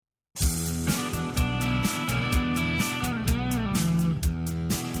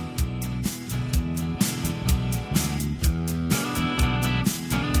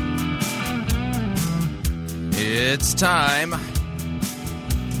It's time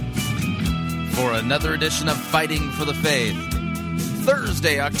for another edition of Fighting for the Faith.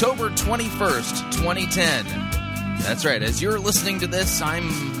 Thursday, October 21st, 2010. That's right, as you're listening to this,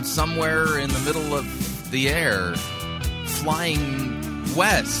 I'm somewhere in the middle of the air, flying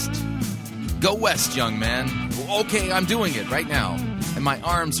west. Go west, young man. Okay, I'm doing it right now. And my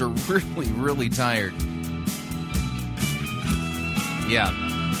arms are really, really tired. Yeah,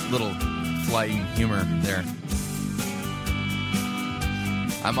 little flying humor there.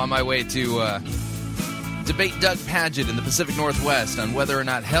 I'm on my way to debate Doug Pagitt in the Pacific Northwest on whether or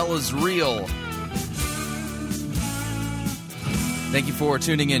not hell is real. Thank you for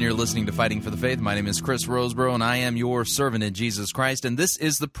tuning in. You're listening to Fighting for the Faith. My name is Chris Roseborough, and I am your servant in Jesus Christ, and this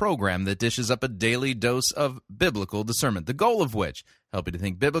is the program that dishes up a daily dose of biblical discernment, the goal of which, help you to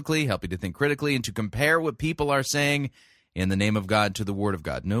think biblically, help you to think critically, and to compare what people are saying in the name of God to the Word of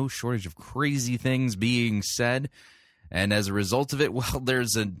God. No shortage of crazy things being said. And as a result of it, well,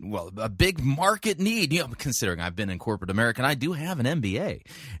 there's a big market need. You know, considering I've been in corporate America and I do have an MBA,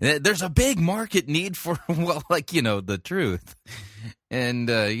 there's a big market need for, the truth and,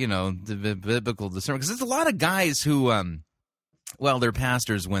 the biblical discernment. Because there's a lot of guys who, they're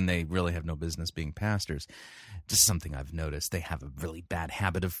pastors when they really have no business being pastors. Just something I've noticed. They have a really bad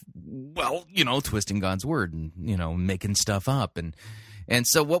habit of, twisting God's word and, making stuff up. And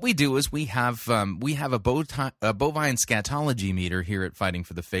so what we do is we have a bovine scatology meter here at Fighting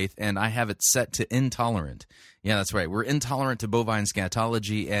for the Faith, and I have it set to intolerant. Yeah, that's right. We're intolerant to bovine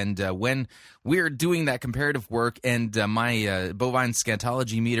scatology, and when we're doing that comparative work and my bovine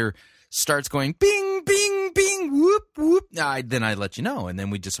scatology meter starts going bing, bing, bing, whoop, whoop, then I let you know, and then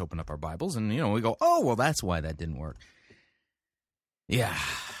we just open up our Bibles, and, we go, oh, well, that's why that didn't work. Yeah.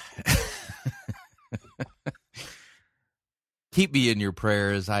 Keep me in your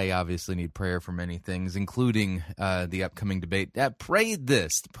prayers. I obviously need prayer for many things, including the upcoming debate. Pray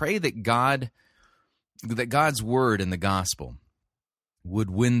this. Pray that God's word and the gospel would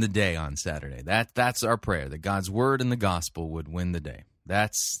win the day on Saturday. That's our prayer, that God's word and the gospel would win the day.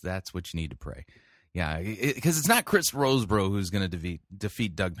 That's what you need to pray. Yeah, because it's not Chris Roseborough who's going to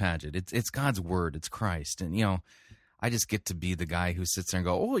defeat Doug Pagitt. It's God's word. It's Christ. And, I just get to be the guy who sits there and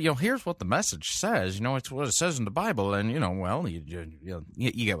go, here's what the message says. It's what it says in the Bible. And, you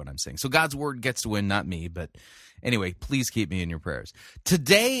get what I'm saying. So God's word gets to win, not me. But anyway, please keep me in your prayers.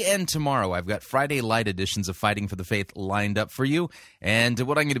 Today and tomorrow, I've got Friday light editions of Fighting for the Faith lined up for you. And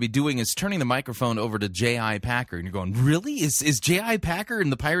what I'm going to be doing is turning the microphone over to J.I. Packer. And you're going, really? Is J.I. Packer in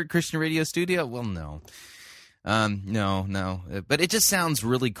the Pirate Christian Radio studio? Well, no. No. But it just sounds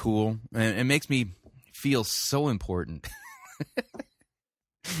really cool. And it makes me feel so important.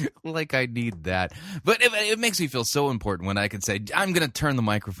 Like I need that. But it makes me feel so important when I can say, I'm going to turn the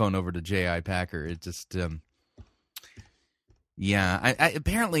microphone over to J.I. Packer. It just,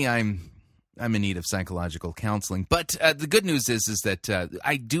 apparently I'm in need of psychological counseling. But the good news is that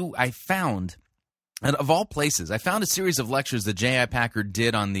I found, and of all places, I found a series of lectures that J.I. Packer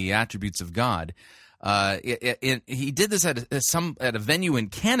did on the attributes of God. He did this at a venue in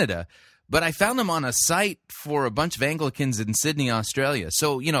Canada, but I found them on a site for a bunch of Anglicans in Sydney, Australia.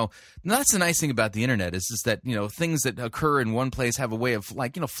 So, that's the nice thing about the internet is that, things that occur in one place have a way of,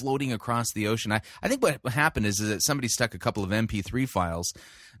 floating across the ocean. I think what happened is that somebody stuck a couple of MP3 files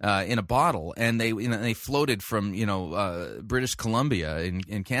in a bottle, and they floated from, British Columbia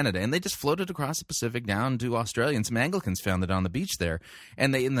in Canada, and they just floated across the Pacific down to Australia, and some Anglicans found it on the beach there,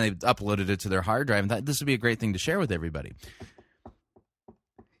 and they uploaded it to their hard drive, and thought this would be a great thing to share with everybody.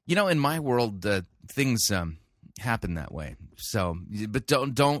 In my world, things happen that way. So, but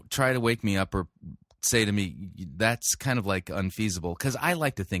don't try to wake me up or say to me that's kind of like unfeasible, because I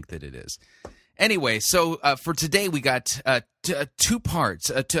like to think that it is. Anyway, so for today we got two parts.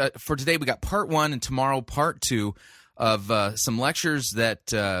 For today we got part one, and tomorrow part two of some lectures that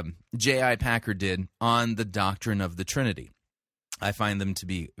J.I. Packer did on the doctrine of the Trinity. I find them to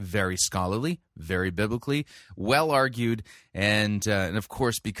be very scholarly, very biblically, well argued, and of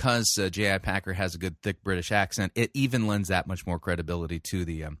course, because J.I. Packer has a good, thick British accent, it even lends that much more credibility to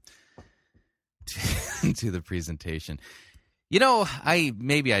the to the presentation. I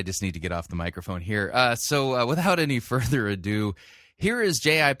just need to get off the microphone here. So without any further ado, here is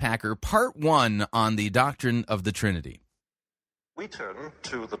J.I. Packer, part one on the doctrine of the Trinity. We turn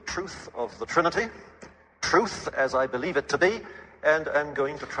to the truth of the Trinity, truth as I believe it to be, and I'm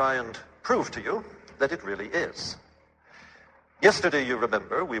going to try and prove to you that it really is. Yesterday, you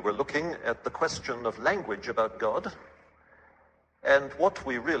remember, we were looking at the question of language about God, and what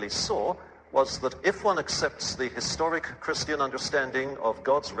we really saw was that if one accepts the historic Christian understanding of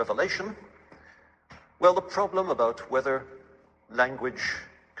God's revelation, Well, the problem about whether language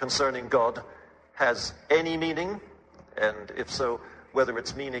concerning God has any meaning, and if so, whether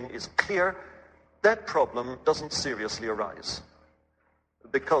its meaning is clear, that problem doesn't seriously arise.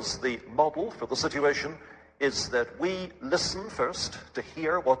 Because the model for the situation is that we listen first to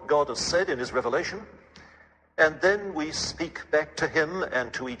hear what God has said in his revelation, and then we speak back to him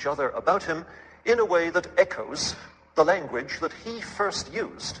and to each other about him in a way that echoes the language that he first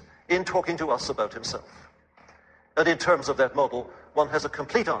used in talking to us about himself. And in terms of that model, one has a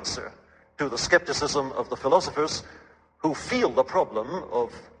complete answer to the skepticism of the philosophers who feel the problem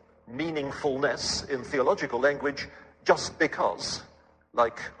of meaningfulness in theological language just because,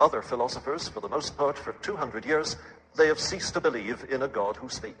 like other philosophers for the most part for 200 years, they have ceased to believe in a God who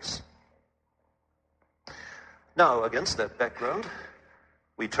speaks. Now, against that background,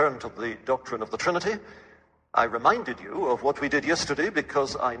 we turn to the doctrine of the Trinity. I reminded you of what we did yesterday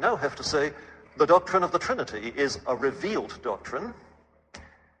because I now have to say the doctrine of the Trinity is a revealed doctrine,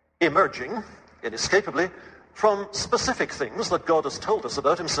 emerging, inescapably, from specific things that God has told us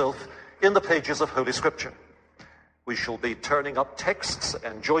about himself in the pages of Holy Scripture. We shall be turning up texts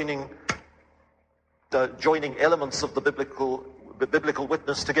and joining elements of the biblical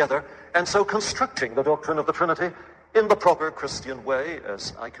witness together, and so constructing the doctrine of the Trinity in the proper Christian way,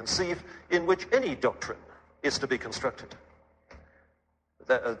 as I conceive, in which any doctrine is to be constructed.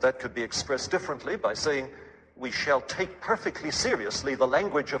 That could be expressed differently by saying we shall take perfectly seriously the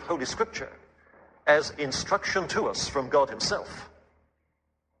language of Holy Scripture as instruction to us from God himself.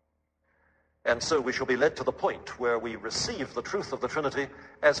 And so we shall be led to the point where we receive the truth of the Trinity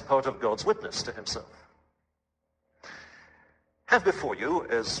as part of God's witness to himself. Have before you,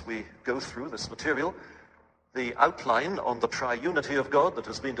 as we go through this material, the outline on the triunity of God that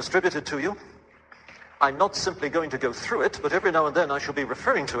has been distributed to you. I'm not simply going to go through it, but every now and then I shall be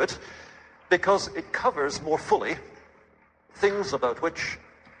referring to it because it covers more fully things about which,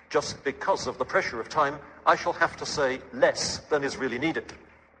 just because of the pressure of time, I shall have to say less than is really needed.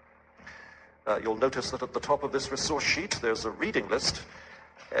 You'll notice that at the top of this resource sheet there's a reading list,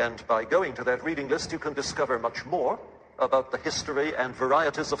 and by going to that reading list you can discover much more about the history and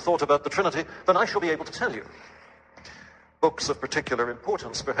varieties of thought about the Trinity than I shall be able to tell you. Books of particular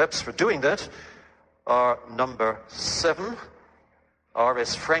importance, perhaps, for doing that are number 7,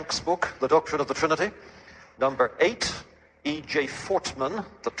 R.S. Frank's book, The Doctrine of the Trinity, number 8, E.J. Fortman,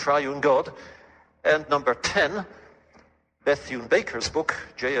 The Triune God, and number 10, Bethune Baker's book,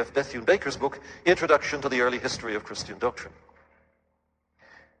 J.F. Bethune Baker's book, Introduction to the Early History of Christian Doctrine.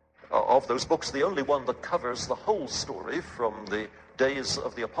 Of those books, the only one that covers the whole story from the days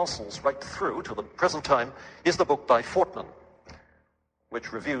of the apostles right through to the present time is the book by Fortman,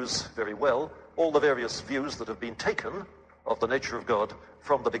 which reviews very well all the various views that have been taken of the nature of God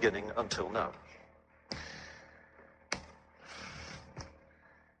from the beginning until now.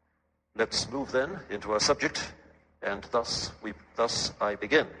 Let's move then into our subject, and thus I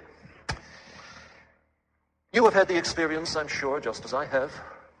begin. You have had the experience, I'm sure, just as I have,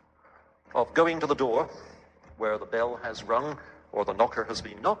 of going to the door where the bell has rung or the knocker has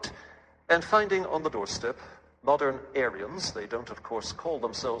been knocked and finding on the doorstep modern Arians. They don't, of course, call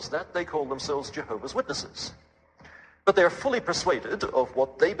themselves that. They call themselves Jehovah's Witnesses. But they're fully persuaded of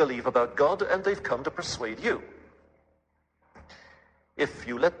what they believe about God, and they've come to persuade you. If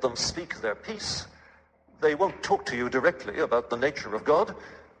you let them speak their piece, they won't talk to you directly about the nature of God.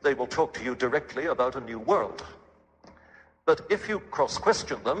 They will talk to you directly about a new world. But if you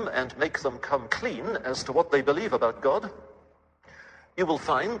cross-question them and make them come clean as to what they believe about God, you will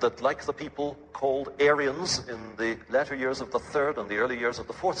find that, like the people called Arians in the latter years of the 3rd and the early years of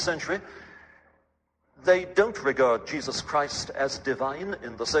the 4th century, they don't regard Jesus Christ as divine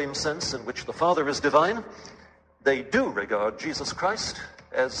in the same sense in which the Father is divine. They do regard Jesus Christ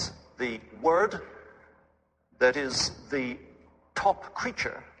as the Word that is the top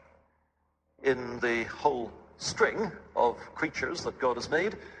creature in the whole string of creatures that God has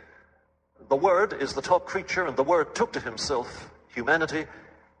made. The Word is the top creature, and the Word took to himself humanity,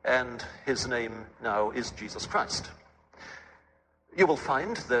 and his name now is Jesus Christ. You will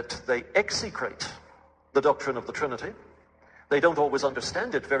find that they execrate the doctrine of the Trinity. They don't always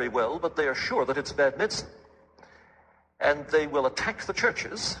understand it very well, but they are sure that it's bad medicine. And they will attack the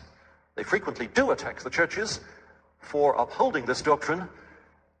churches. They frequently do attack the churches for upholding this doctrine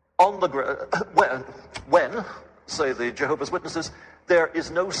on the when, say the Jehovah's Witnesses, there is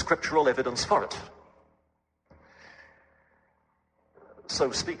no scriptural evidence for it. So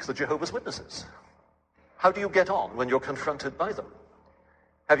speak the Jehovah's Witnesses. How do you get on when you're confronted by them?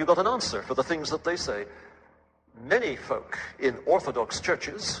 Have you got an answer for the things that they say? Many folk in Orthodox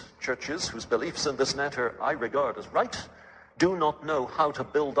churches, churches whose beliefs in this matter I regard as right, do not know how to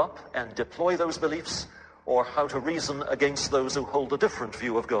build up and deploy those beliefs, or how to reason against those who hold a different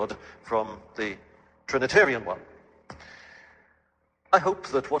view of God from the Trinitarian one. I hope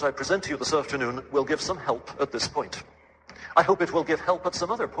that what I present to you this afternoon will give some help at this point. I hope it will give help at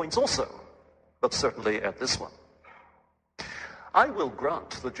some other points also, but certainly at this one. I will grant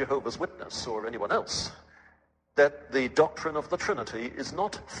the Jehovah's Witness or anyone else that the doctrine of the Trinity is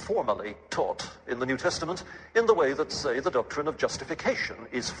not formally taught in the New Testament in the way that, say, the doctrine of justification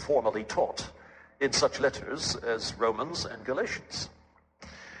is formally taught in such letters as Romans and Galatians.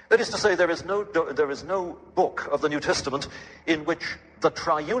 That is to say, there is no book of the New Testament in which the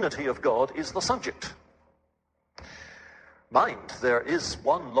triunity of God is the subject. Mind, there is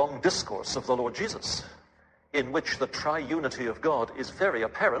one long discourse of the Lord Jesus in which the triunity of God is very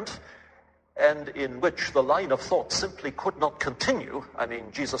apparent, and in which the line of thought simply could not continue. I mean,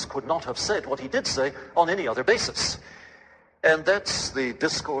 Jesus could not have said what he did say on any other basis. And that's the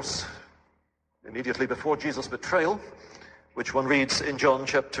discourse immediately before Jesus' betrayal, which one reads in John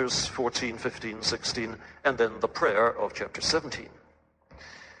chapters 14, 15, 16, and then the prayer of chapter 17.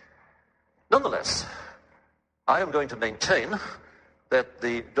 Nonetheless, I am going to maintain that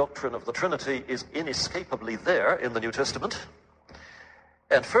the doctrine of the Trinity is inescapably there in the New Testament.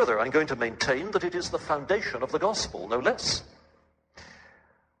 And further, I'm going to maintain that it is the foundation of the gospel, no less.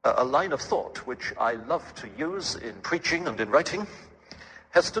 A line of thought which I love to use in preaching and in writing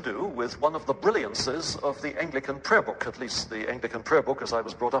has to do with one of the brilliances of the Anglican prayer book, at least the Anglican prayer book as I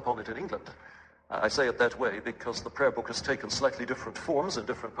was brought up on it in England. I say it that way because the prayer book has taken slightly different forms in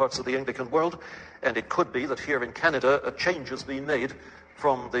different parts of the Anglican world, and it could be that here in Canada a change has been made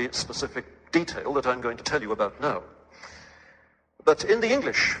from the specific detail that I'm going to tell you about now. But in the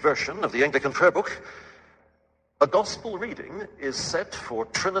English version of the Anglican prayer book, a gospel reading is set for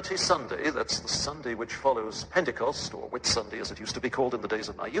Trinity Sunday. That's the Sunday which follows Pentecost, or Whit Sunday as it used to be called in the days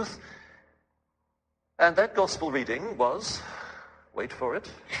of my youth. And that gospel reading was, wait for it,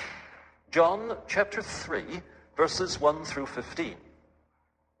 John chapter 3, verses 1 through 15.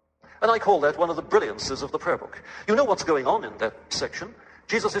 And I call that one of the brilliances of the prayer book. You know what's going on in that section?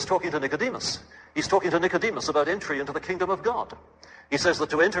 Jesus is talking to Nicodemus. He's talking to Nicodemus about entry into the kingdom of God. He says that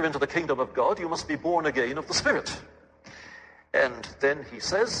to enter into the kingdom of God, you must be born again of the Spirit. And then he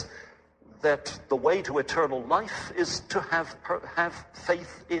says that the way to eternal life is to have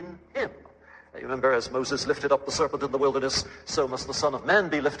faith in him. You remember, as Moses lifted up the serpent in the wilderness, so must the Son of Man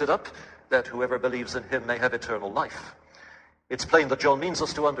be lifted up, that whoever believes in him may have eternal life. It's plain that John means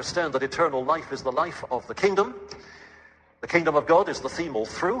us to understand that eternal life is the life of the kingdom. The kingdom of God is the theme all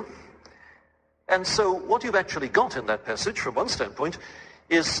through. And so what you've actually got in that passage, from one standpoint,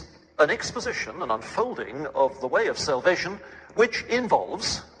 is an exposition, an unfolding of the way of salvation, which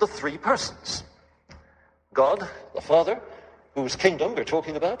involves the three persons. God, the Father, whose kingdom we're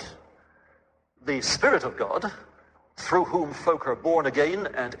talking about, the Spirit of God, through whom folk are born again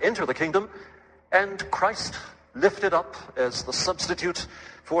and enter the kingdom, and Christ lifted up as the substitute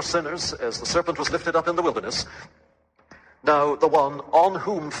for sinners, as the serpent was lifted up in the wilderness. Now, the one on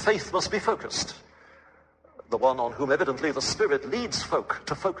whom faith must be focused, the one on whom evidently the Spirit leads folk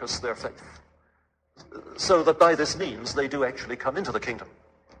to focus their faith, so that by this means they do actually come into the kingdom.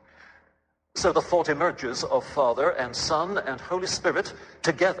 So the thought emerges of Father and Son and Holy Spirit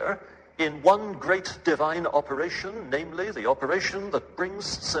together in one great divine operation, namely the operation that brings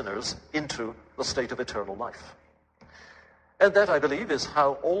sinners into the state of eternal life. And that, I believe, is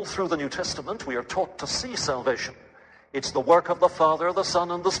how all through the New Testament we are taught to see salvation. It's the work of the Father, the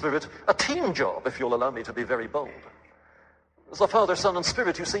Son, and the Spirit, a team job, if you'll allow me to be very bold. It's the Father, Son, and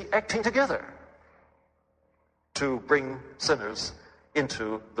Spirit, you see, acting together to bring sinners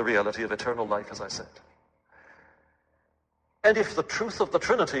into the reality of eternal life, as I said. And if the truth of the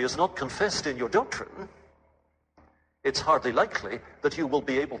Trinity is not confessed in your doctrine, it's hardly likely that you will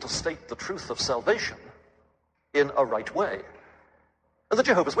be able to state the truth of salvation in a right way. And the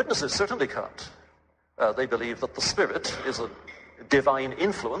Jehovah's Witnesses certainly can't. They believe that the Spirit is a divine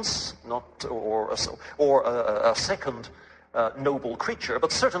influence, or a second noble creature,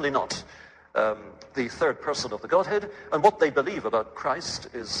 but certainly not the third person of the Godhead. And what they believe about Christ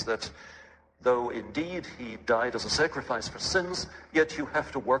is that though indeed he died as a sacrifice for sins, yet you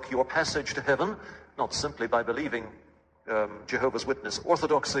have to work your passage to heaven, not simply by believing Jehovah's Witness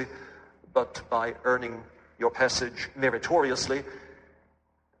orthodoxy, but by earning your passage meritoriously,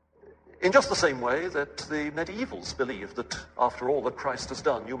 in just the same way that the medievals believed that after all that Christ has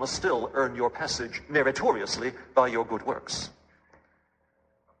done, you must still earn your passage meritoriously by your good works.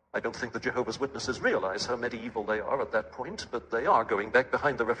 I don't think the Jehovah's Witnesses realize how medieval they are at that point, but they are going back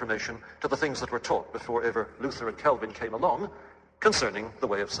behind the Reformation to the things that were taught before ever Luther and Calvin came along concerning the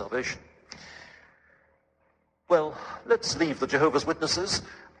way of salvation. Well, let's leave the Jehovah's Witnesses.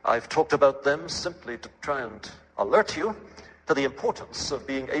 I've talked about them simply to try and alert you to the importance of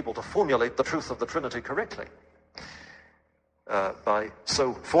being able to formulate the truth of the Trinity correctly. By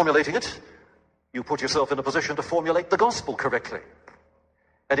so formulating it, you put yourself in a position to formulate the gospel correctly.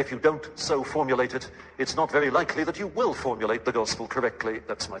 And if you don't so formulate it, it's not very likely that you will formulate the gospel correctly.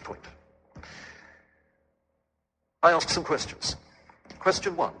 That's my point. I ask some questions.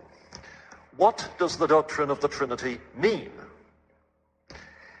 Question 1. What does the doctrine of the Trinity mean?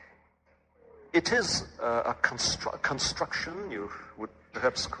 It is a construction, you would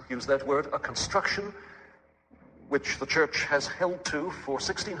perhaps use that word, a construction which the church has held to for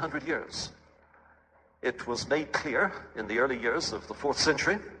 1600 years. It was made clear in the early years of the 4th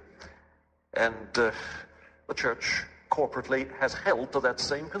century, and the church corporately has held to that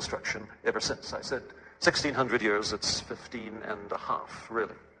same construction ever since. I said 1600 years, it's 15 and a half,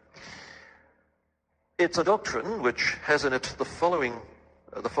 really. It's a doctrine which has in it the following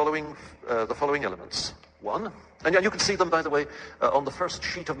elements. 1, and you can see them, by the way, on the first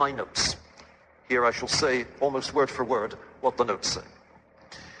sheet of my notes. Here I shall say, almost word for word, what the notes say.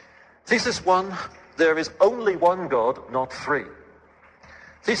 Thesis 1, there is only one God, not three.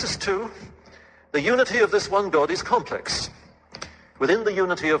 Thesis 2, the unity of this one God is complex. Within the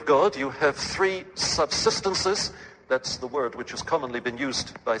unity of God, you have three subsistences. That's the word which has commonly been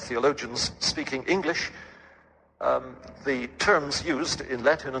used by theologians speaking English. The terms used in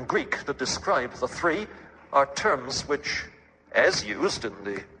Latin and Greek to describe the three are terms which, as used in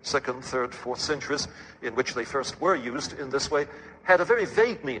the 2nd, 3rd, 4th centuries, in which they first were used in this way, had a very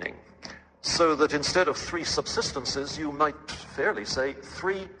vague meaning. So that instead of three subsistences, you might fairly say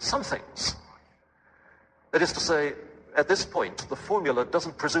three somethings. That is to say, at this point, the formula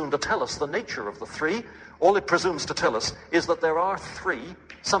doesn't presume to tell us the nature of the three. All it presumes to tell us is that there are three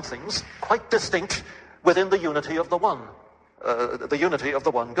somethings, quite distinct, within the unity of the one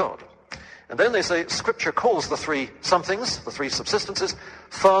God. And then they say, Scripture calls the three somethings, the three subsistences,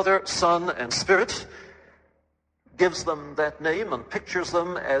 Father, Son, and Spirit, gives them that name and pictures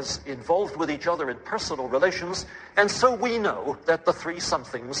them as involved with each other in personal relations, and so we know that the three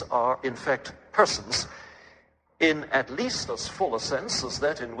somethings are, in fact, persons, in at least as full a sense as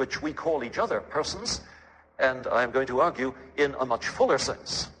that in which we call each other persons, and I'm going to argue in a much fuller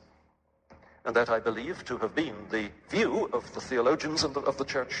sense. And that I believe to have been the view of the theologians of the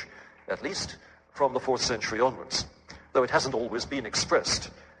church, at least from the 4th century onwards, though it hasn't always been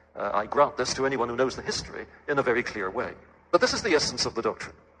expressed. I grant this to anyone who knows the history in a very clear way. But this is the essence of the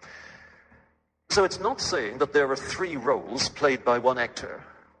doctrine. So it's not saying that there are three roles played by one actor,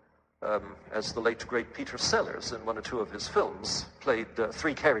 as the late great Peter Sellers in one or two of his films played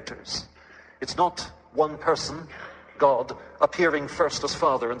three characters. It's not one person, God, appearing first as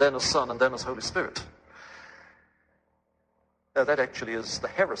Father and then as Son and then as Holy Spirit. That actually is the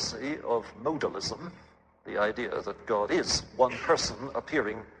heresy of modalism, the idea that God is one person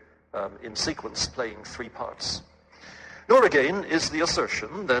appearing in sequence, playing three parts. Nor again is the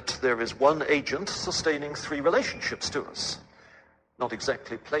assertion that there is one agent sustaining three relationships to us. Not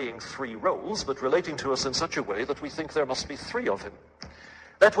exactly playing three roles, but relating to us in such a way that we think there must be three of him.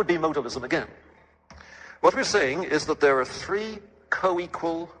 That would be modalism again. What we're saying is that there are three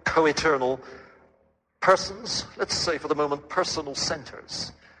co-equal, co-eternal persons, let's say for the moment personal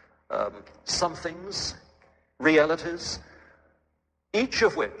centers, somethings, realities, each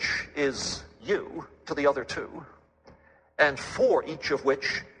of which is you to the other two, and for each of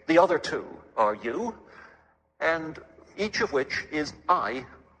which the other two are you, and each of which is I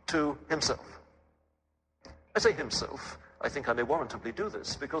to himself. I say himself. I think I may warrantably do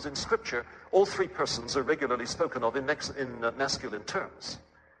this, because in Scripture, all three persons are regularly spoken of in masculine terms.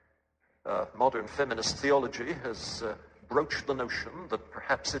 Modern feminist theology has broached the notion that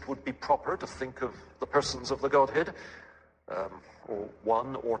perhaps it would be proper to think of the persons of the Godhead, or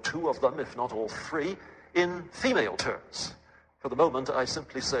one or two of them, if not all three, in female terms. For the moment, I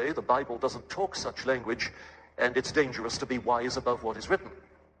simply say the Bible doesn't talk such language, and it's dangerous to be wise above what is written.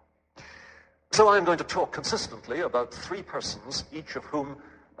 So I'm going to talk consistently about three persons, each of whom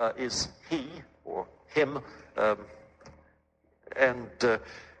is he or him, and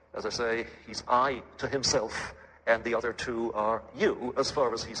as I say, he's I to himself, and the other two are you as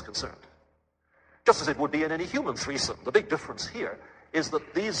far as he's concerned. Just as it would be in any human threesome. The big difference here is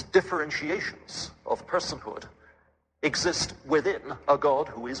that these differentiations of personhood exist within a God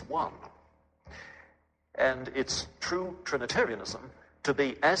who is one. And it's true Trinitarianism to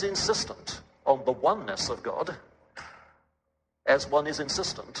be as insistent on the oneness of God as one is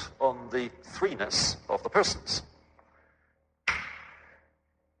insistent on the threeness of the persons.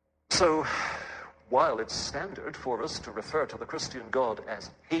 So, while it's standard for us to refer to the Christian God as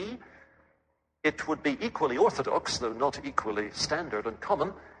He, it would be equally orthodox, though not equally standard and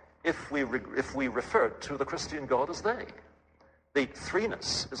common, if we referred to the Christian God as they. The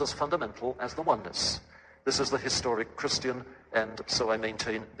threeness is as fundamental as the oneness. This is the historic Christian, and so I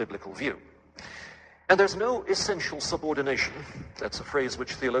maintain, biblical view. And there's no essential subordination, that's a phrase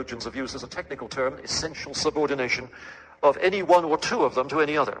which theologians have used as a technical term, essential subordination, of any one or two of them to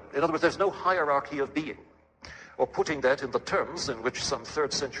any other. In other words, there's no hierarchy of being. Or putting that in the terms in which some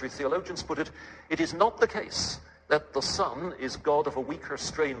 3rd century theologians put it, it is not the case that the Son is God of a weaker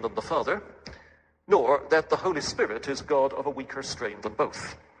strain than the Father, nor that the Holy Spirit is God of a weaker strain than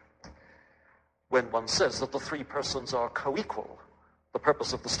both. When one says that the three persons are co-equal, the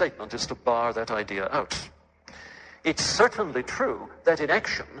purpose of the statement is to bar that idea out. It's certainly true that in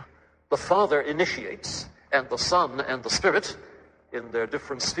action, the Father initiates, and the Son and the Spirit, in their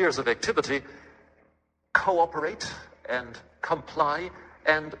different spheres of activity, cooperate and comply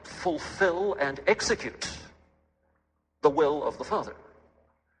and fulfill and execute the will of the Father.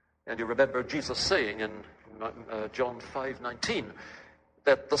 And you remember Jesus saying in John 5:19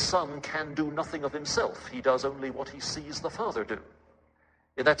 that the Son can do nothing of himself. He does only what he sees the Father do.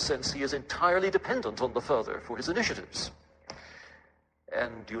 In that sense, he is entirely dependent on the Father for his initiatives.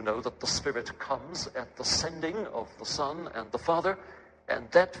 And you know that the Spirit comes at the sending of the Son and the Father,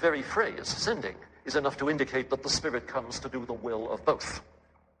 and that very phrase, sending, is enough to indicate that the Spirit comes to do the will of both.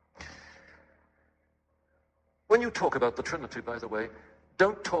 When you talk about the Trinity, by the way,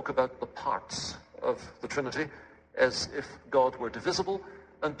 don't talk about the parts of the Trinity as if God were divisible,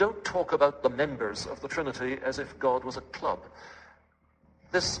 and don't talk about the members of the Trinity as if God was a club.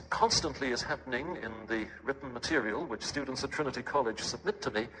 This constantly is happening in the written material which students at Trinity College submit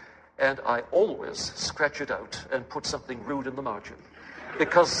to me, and I always scratch it out and put something rude in the margin.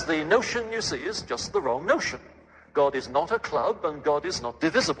 Because the notion, you see, is just the wrong notion. God is not a club, and God is not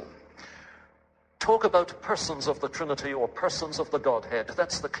divisible. Talk about persons of the Trinity or persons of the Godhead.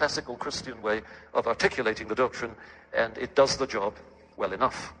 That's the classical Christian way of articulating the doctrine, and it does the job well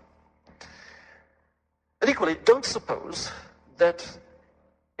enough. And equally, don't suppose that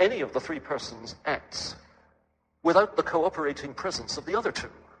any of the three persons acts without the cooperating presence of the other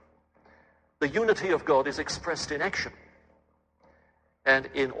two. The unity of God is expressed in action. And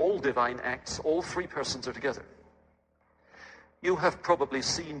in all divine acts, all three persons are together. You have probably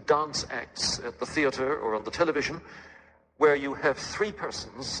seen dance acts at the theater or on the television where you have three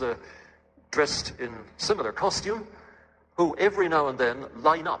persons dressed in similar costume who every now and then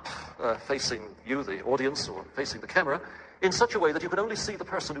line up facing you, the audience, or facing the camera in such a way that you can only see the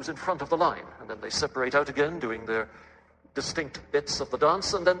person who's in front of the line. And then they separate out again doing their distinct bits of the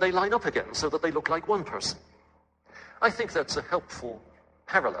dance, and then they line up again so that they look like one person. I think that's a helpful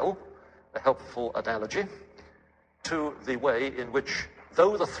parallel, a helpful analogy to the way in which,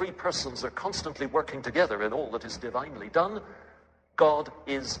 though the three persons are constantly working together in all that is divinely done, God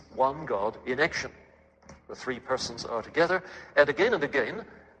is one God in action. The three persons are together, and again,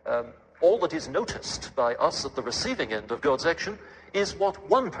 all that is noticed by us at the receiving end of God's action is what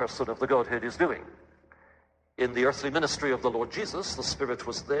one person of the Godhead is doing. In the earthly ministry of the Lord Jesus, the Spirit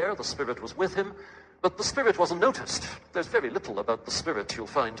was there, the Spirit was with him, but the Spirit wasn't noticed. There's very little about the Spirit you'll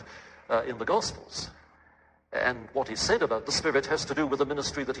find in the Gospels. And what is said about the Spirit has to do with the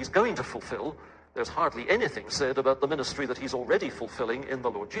ministry that he's going to fulfill. There's hardly anything said about the ministry that he's already fulfilling in the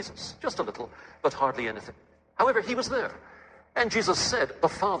Lord Jesus. Just a little, but hardly anything. However, he was there. And Jesus said, "The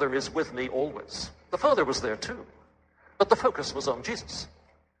Father is with me always." The Father was there too. But the focus was on Jesus.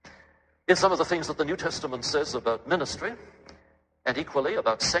 In some of the things that the New Testament says about ministry, and equally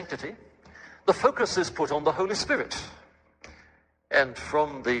about sanctity, the focus is put on the Holy Spirit. And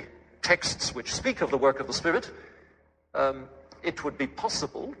from the texts which speak of the work of the Spirit, it would be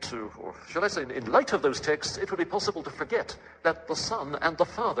possible to, or shall I say, in light of those texts, it would be possible to forget that the Son and the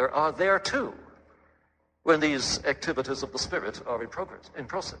Father are there too when these activities of the Spirit are in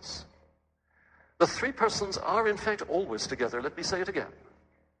process. The three persons are, in fact, always together. Let me say it again.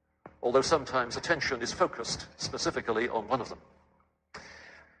 Although sometimes attention is focused specifically on one of them.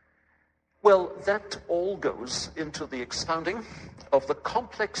 Well, that all goes into the expounding of the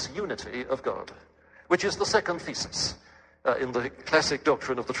complex unity of God, which is the second thesis in the classic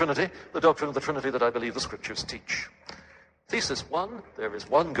doctrine of the Trinity, the doctrine of the Trinity that I believe the Scriptures teach. Thesis 1, there is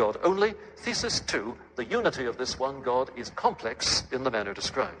one God only. Thesis 2, the unity of this one God is complex in the manner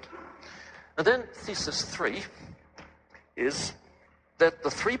described. And then thesis 3 is that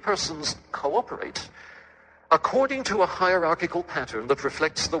the three persons cooperate according to a hierarchical pattern that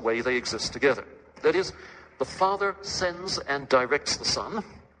reflects the way they exist together. That is, the Father sends and directs the Son,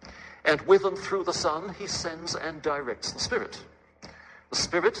 and with and through the Son, he sends and directs the Spirit. The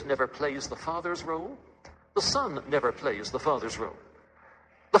Spirit never plays the Father's role. The Son never plays the Father's role.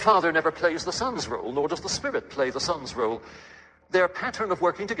 The Father never plays the Son's role, nor does the Spirit play the Son's role. Their pattern of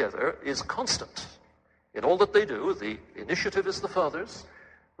working together is constant. In all that they do, the initiative is the Father's.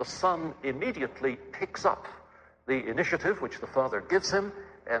 The Son immediately picks up the initiative which the Father gives him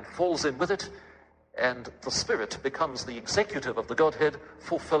and falls in with it, and the Spirit becomes the executive of the Godhead,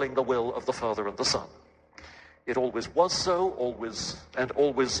 fulfilling the will of the Father and the Son. It always was so, always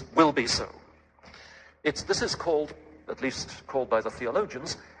will be so. This is called, at least called by the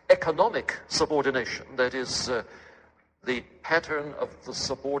theologians, economic subordination. That is, the pattern of the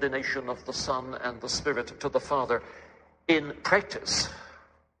subordination of the Son and the Spirit to the Father in practice,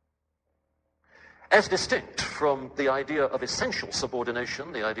 as distinct from the idea of essential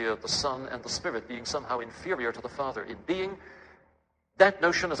subordination, the idea of the Son and the Spirit being somehow inferior to the Father in being. That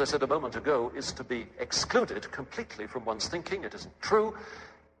notion, as I said a moment ago, is to be excluded completely from one's thinking. It isn't true.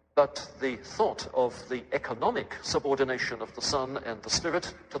 But the thought of the economic subordination of the Son and the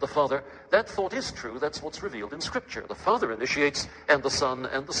Spirit to the Father, that thought is true. That's what's revealed in Scripture. The Father initiates, and the Son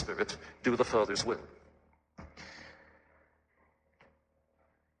and the Spirit do the Father's will.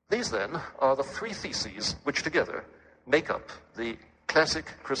 These, then, are the three theses which together make up the classic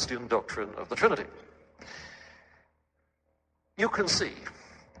Christian doctrine of the Trinity. You can see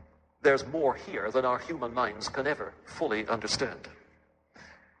there's more here than our human minds can ever fully understand.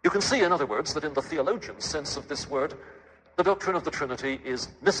 You can see, in other words, that in the theologian sense of this word, the doctrine of the Trinity is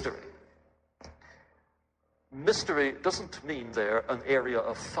mystery. Mystery doesn't mean there an area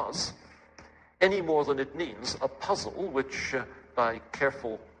of fuzz, any more than it means a puzzle which, by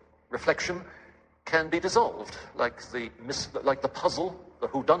careful reflection, can be dissolved, like the puzzle, the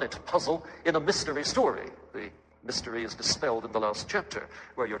whodunit puzzle, in a mystery story. The mystery is dispelled in the last chapter,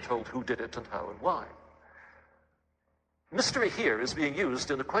 where you're told who did it and how and why. Mystery here is being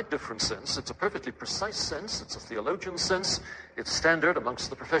used in a quite different sense. It's a perfectly precise sense. It's a theologian sense. It's standard amongst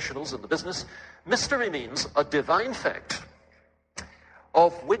the professionals in the business. Mystery means a divine fact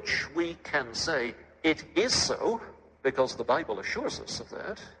of which we can say it is so, because the Bible assures us of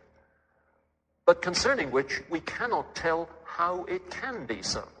that, but concerning which we cannot tell how it can be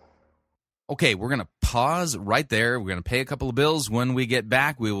so. Okay, we're going to pause right there. We're going to pay a couple of bills. When we get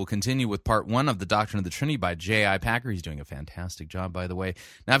back, we will continue with part one of the Doctrine of the Trinity by J.I. Packer. He's doing a fantastic job, by the way.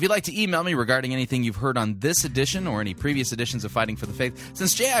 Now, if you'd like to email me regarding anything you've heard on this edition or any previous editions of Fighting for the Faith,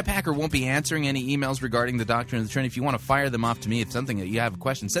 since J.I. Packer won't be answering any emails regarding the Doctrine of the Trinity, if you want to fire them off to me, if something that you have a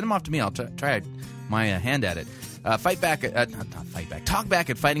question, send them off to me. I'll try my hand at it. Talkback at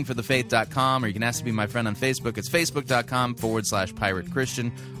fightingforthefaith.com, or you can ask to be my friend on Facebook. It's facebook.com/Pirate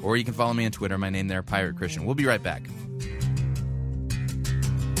Christian, or you can follow me on Twitter. My name there, Pirate Christian. We'll be right back.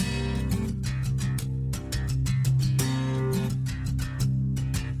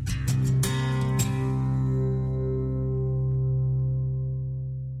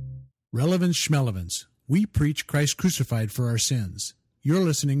 Relevance Schmelevance. We preach Christ crucified for our sins. You're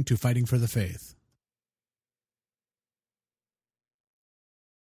listening to Fighting for the Faith.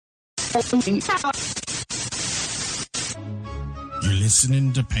 You're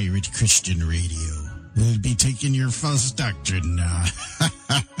listening to Pirate Christian Radio. We'll be taking your false doctrine now.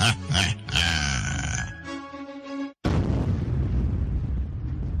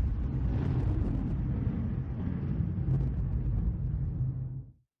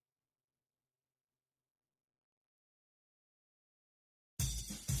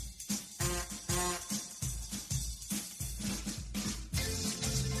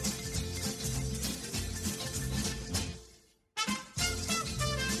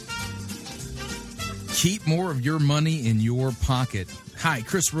 Keep more of your money in your pocket. Hi,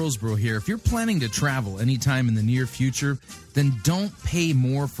 Chris Roseborough here. If you're planning to travel anytime in the near future, then don't pay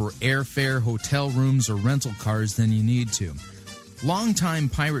more for airfare, hotel rooms, or rental cars than you need to. Longtime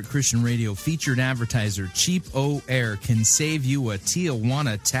Pirate Christian Radio featured advertiser Cheap O Air can save you a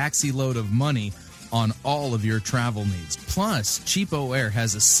Tijuana taxi load of money on all of your travel needs. Plus, Cheap O Air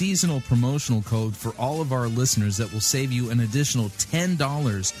has a seasonal promotional code for all of our listeners that will save you an additional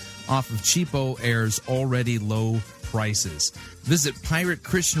 $10 off of Cheap O Air's already low prices. Visit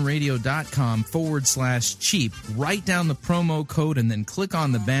piratechristianradio.com/cheap, write down the promo code, and then click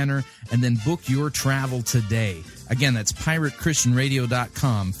on the banner, and then book your travel today. Again, that's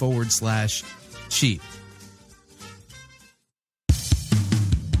piratechristianradio.com/cheap.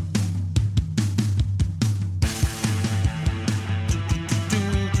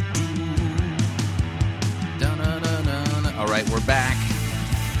 we're back.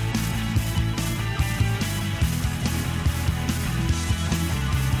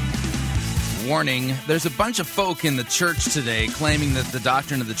 Warning, there's a bunch of folk in the church today claiming that the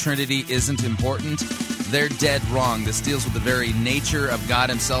doctrine of the Trinity isn't important. They're dead wrong. This deals with the very nature of God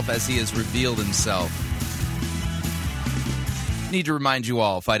himself as he has revealed himself. Need to remind you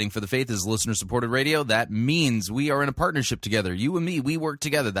all, Fighting for the Faith is listener-supported radio. That means we are in a partnership together. You and me, we work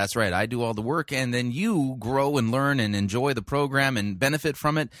together. That's right. I do all the work, and then you grow and learn and enjoy the program and benefit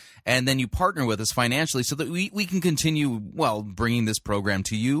from it, and then you partner with us financially so that we can continue, well, bringing this program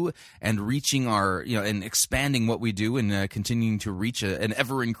to you and reaching our, and expanding what we do and continuing to reach an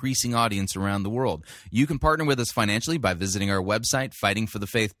ever-increasing audience around the world. You can partner with us financially by visiting our website,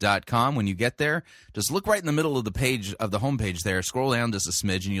 fightingforthefaith.com. When you get there, just look right in the middle of the page, of the homepage there. Scroll down just a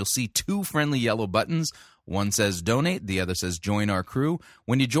smidge, and you'll see two friendly yellow buttons. One says donate, the other says join our crew.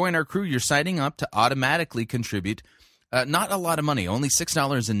 When you join our crew, you're signing up to automatically contribute not a lot of money, only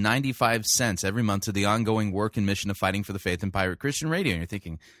 $6.95 every month to the ongoing work and mission of Fighting for the Faith and Pirate Christian Radio. And you're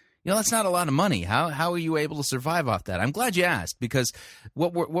thinking, that's not a lot of money. How are you able to survive off that? I'm glad you asked, because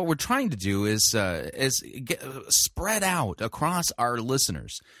what we're trying to do is spread out across our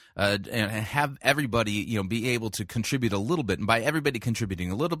listeners and have everybody be able to contribute a little bit. And by everybody contributing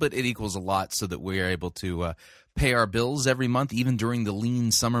a little bit, it equals a lot, so that we are able to pay our bills every month, even during the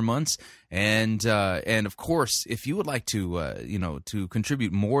lean summer months. And of course, if you would like to to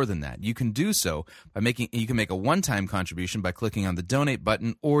contribute more than that, you can do so by you can make a one-time contribution by clicking on the donate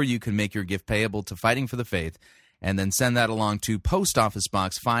button, or you can make your gift payable to Fighting for the Faith and then send that along to Post Office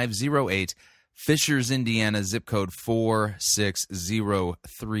Box 508, Fishers, Indiana, zip code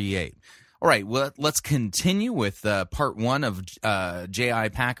 46038. All right, well, let's continue with part one of J.I.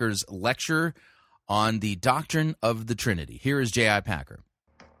 Packer's lecture on the doctrine of the Trinity. Here is J.I. Packer.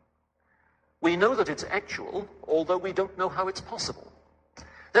 We know that it's actual, although we don't know how it's possible.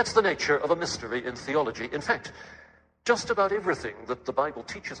 That's the nature of a mystery in theology. In fact, just about everything that the Bible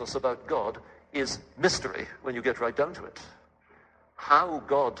teaches us about God is mystery when you get right down to it. How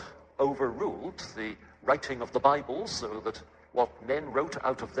God overruled the writing of the Bible so that what men wrote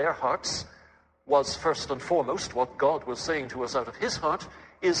out of their hearts was first and foremost what God was saying to us out of his heart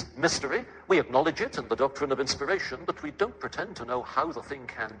is mystery. We acknowledge it in the doctrine of inspiration, but we don't pretend to know how the thing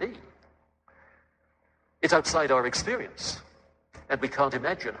can be. It's outside our experience, and we can't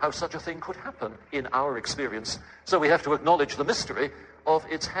imagine how such a thing could happen in our experience. So we have to acknowledge the mystery of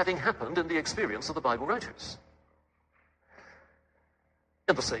its having happened in the experience of the Bible writers.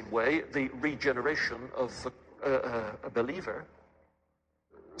 In the same way, the regeneration of a believer,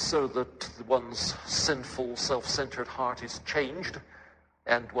 so that one's sinful, self-centered heart is changed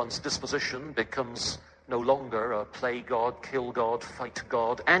and one's disposition becomes no longer a play God, kill God, fight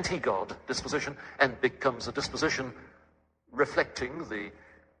God, anti-God disposition, and becomes a disposition reflecting the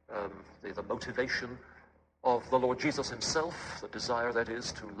motivation of the Lord Jesus himself, the desire, that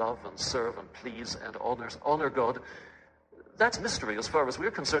is, to love and serve and please and honor God. That's mystery as far as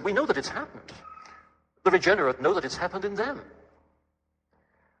we're concerned. We know that it's happened. The regenerate know that it's happened in them.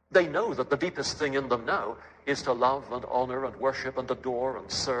 They know that the deepest thing in them now is to love and honor and worship and adore and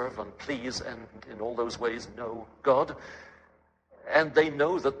serve and please and in all those ways know God. And they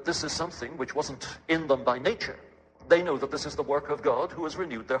know that this is something which wasn't in them by nature. They know that this is the work of God who has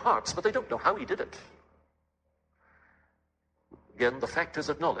renewed their hearts, but they don't know how he did it. Again, the fact is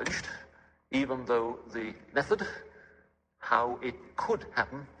acknowledged, even though the method, how it could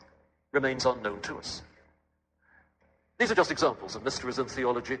happen, remains unknown to us. These are just examples of mysteries in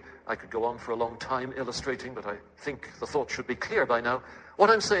theology. I could go on for a long time illustrating, but I think the thought should be clear by now. What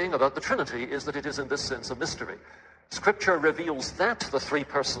I'm saying about the Trinity is that it is in this sense a mystery. Scripture reveals that the three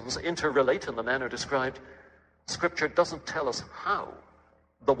persons interrelate in the manner described. Scripture doesn't tell us how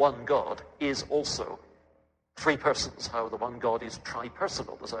the one God is also three persons, how the one God is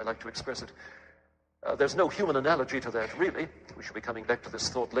tri-personal, as I like to express it. There's no human analogy to that, really. We shall be coming back to this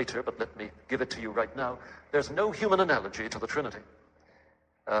thought later, but let me give it to you right now. There's no human analogy to the Trinity.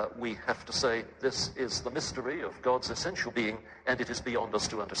 We have to say this is the mystery of God's essential being, and it is beyond us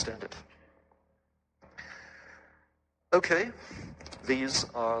to understand it. Okay, these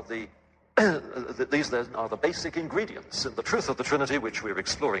are the these then are the basic ingredients in the truth of the Trinity which we're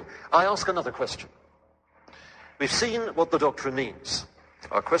exploring. I ask another question. We've seen what the doctrine means.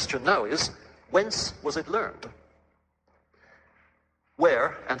 Our question now is, whence was it learned?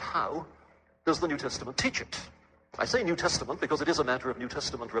 Where and how does the New Testament teach it? I say New Testament because it is a matter of New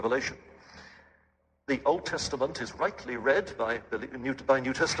Testament revelation. The Old Testament is rightly read by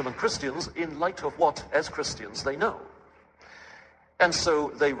New Testament Christians in light of what, as Christians, they know. And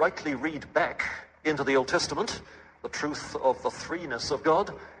so they rightly read back into the Old Testament the truth of the threeness of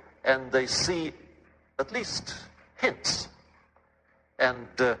God, and they see at least hints and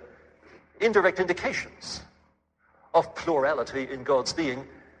indirect indications of plurality in God's being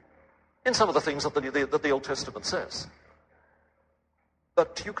in some of the things that the Old Testament says.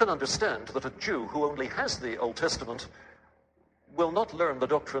 But you can understand that a Jew who only has the Old Testament will not learn the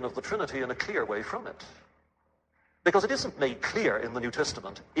doctrine of the Trinity in a clear way from it. Because it isn't made clear in the New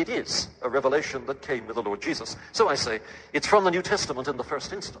Testament. It is a revelation that came with the Lord Jesus. So I say, it's from the New Testament in the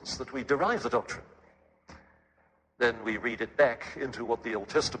first instance that we derive the doctrine. Then we read it back into what the Old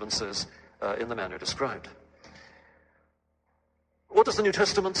Testament says in the manner described. What does the New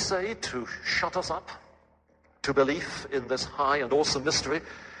Testament say to shut us up to belief in this high and awesome mystery?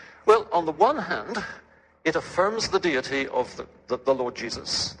 Well, on the one hand, it affirms the deity of the Lord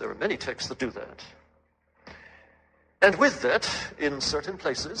Jesus. There are many texts that do that. And with that, in certain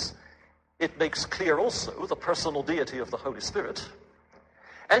places, it makes clear also the personal deity of the Holy Spirit.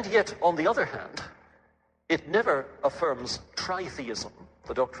 And yet, on the other hand, it never affirms tritheism,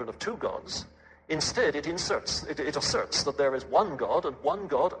 the doctrine of two gods. Instead, it asserts that there is one God and one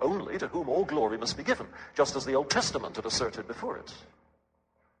God only to whom all glory must be given, just as the Old Testament had asserted before it.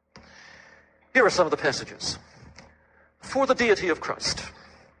 Here are some of the passages. For the deity of Christ,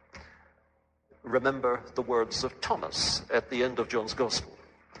 remember the words of Thomas at the end of John's Gospel,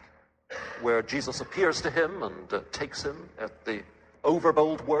 where Jesus appears to him and takes him at the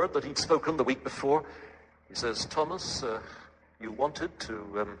overbold word that he'd spoken the week before. He says, Thomas, you wanted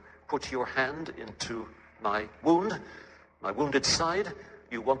to put your hand into my wounded side.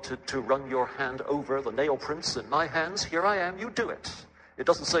 You wanted to run your hand over the nail prints in my hands. Here I am, you do it. It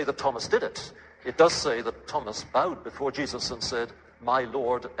doesn't say that Thomas did it. It does say that Thomas bowed before Jesus and said, my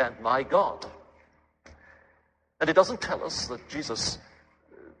Lord and my God. And it doesn't tell us that Jesus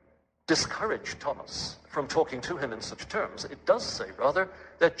discouraged Thomas from talking to him in such terms. It does say, rather,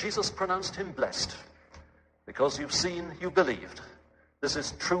 that Jesus pronounced him blessed. Because you've seen, you believed. This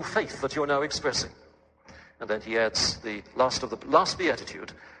is true faith that you're now expressing. And then he adds the last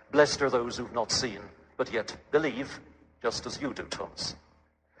beatitude, blessed are those who've not seen, but yet believe, just as you do, Thomas.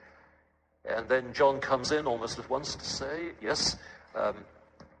 And then John comes in almost at once to say, yes,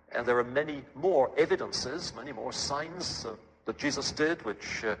 and there are many more evidences, many more signs that Jesus did,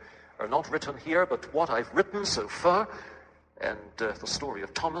 which are not written here, but what I've written so far. And the story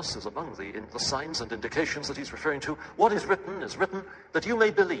of Thomas is among the signs and indications that he's referring to. What is written that you may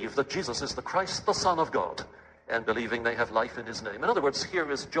believe that Jesus is the Christ, the Son of God, and believing they have life in his name. In other words,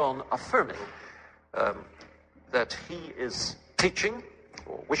 here is John affirming that he is teaching,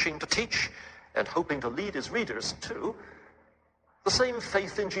 or wishing to teach, and hoping to lead his readers to the same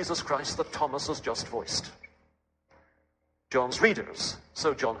faith in Jesus Christ that Thomas has just voiced. John's readers,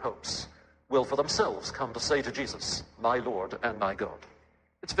 so John hopes, will for themselves come to say to Jesus, my Lord and my God.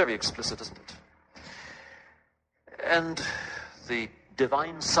 It's very explicit, isn't it? And the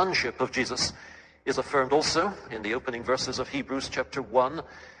divine sonship of Jesus is affirmed also in the opening verses of Hebrews chapter 1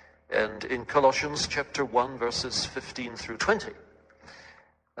 and in Colossians chapter 1 verses 15 through 20.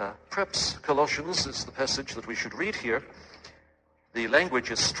 Perhaps Colossians is the passage that we should read here. The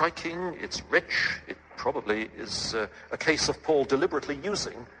language is striking, it's rich, it probably is a case of Paul deliberately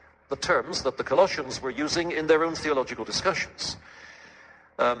using the terms that the Colossians were using in their own theological discussions.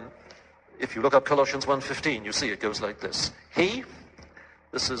 If you look up Colossians 1:15, you see it goes like this.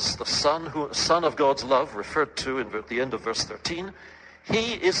 This is the Son of God's love, referred to at the end of verse 13.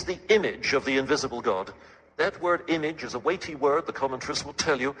 He is the image of the invisible God. That word image is a weighty word, the commentaries will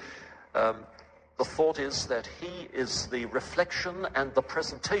tell you. The thought is that he is the reflection and the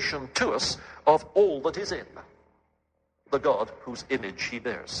presentation to us of all that is in the God whose image he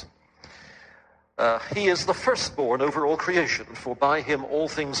bears. He is the firstborn over all creation, for by him all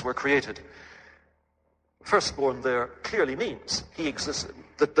things were created. Firstborn there clearly means he existed,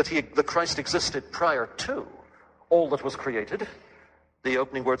 that Christ existed prior to all that was created. The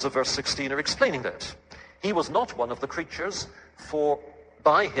opening words of verse 16 are explaining that. He was not one of the creatures, for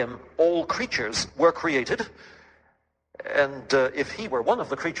by him all creatures were created. And if he were one of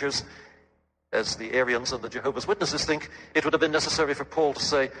the creatures, as the Arians and the Jehovah's Witnesses think, it would have been necessary for Paul to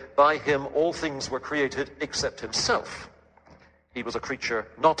say, by him all things were created except himself. He was a creature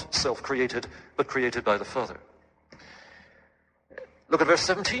not self-created, but created by the Father. Look at verse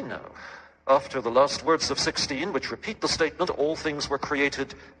 17 now. After the last words of 16, which repeat the statement, all things were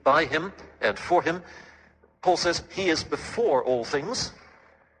created by him and for him, Paul says, he is before all things.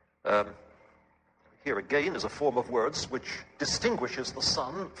 Here again is a form of words which distinguishes the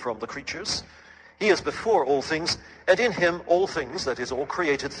Son from the creatures. He is before all things, and in him all things, that is, all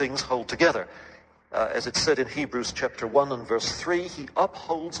created things, hold together. As it said in Hebrews chapter 1 and verse 3, he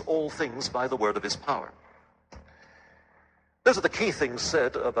upholds all things by the word of his power. Those are the key things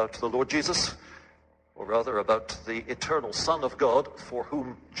said about the Lord Jesus, or rather about the eternal Son of God,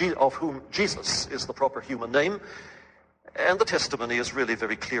 of whom Jesus is the proper human name, and the testimony is really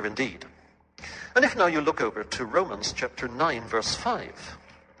very clear indeed. And if now you look over to Romans chapter 9, verse 5,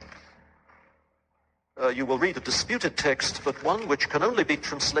 you will read a disputed text, but one which can only be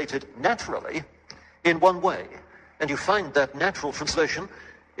translated naturally in one way. And you find that natural translation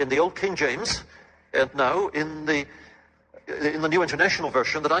in the Old King James, and now in the New International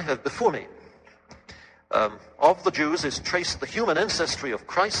Version that I have before me. Of the Jews is traced the human ancestry of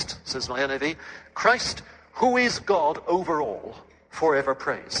Christ, says my NIV, Christ, who is God over all, forever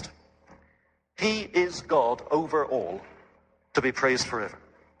praised. He is God over all, to be praised forever.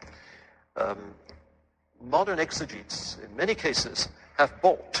 Modern exegetes, in many cases, have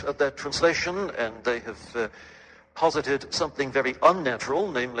balked at that translation, and they have posited something very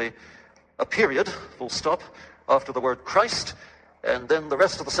unnatural, namely a period, full stop, after the word Christ, and then the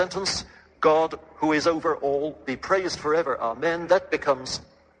rest of the sentence, God, who is over all, be praised forever, amen. That becomes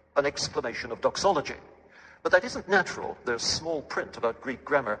an exclamation of doxology. But that isn't natural. There's small print about Greek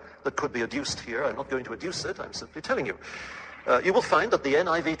grammar that could be adduced here. I'm not going to adduce it, I'm simply telling you. You will find that the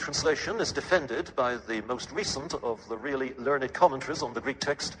NIV translation is defended by the most recent of the really learned commentaries on the Greek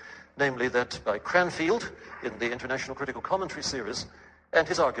text, namely that by Cranfield in the International Critical Commentary series, and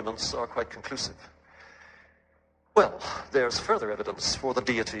his arguments are quite conclusive. Well, there's further evidence for the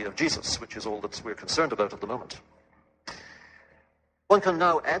deity of Jesus, which is all that we're concerned about at the moment. One can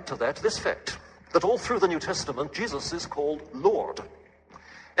now add to that this fact, that all through the New Testament, Jesus is called Lord.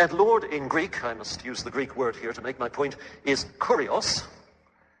 And Lord in Greek, I must use the Greek word here to make my point, is kurios.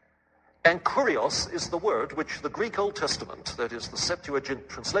 And kurios is the word which the Greek Old Testament, that is the Septuagint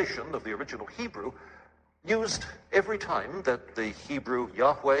translation of the original Hebrew, used every time that the Hebrew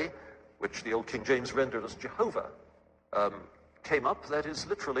Yahweh, which the Old King James rendered as Jehovah, came up. That is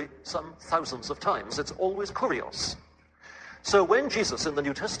literally some thousands of times. It's always kurios. So when Jesus in the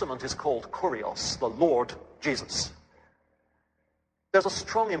New Testament is called kurios, the Lord Jesus, there's a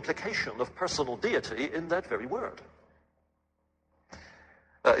strong implication of personal deity in that very word.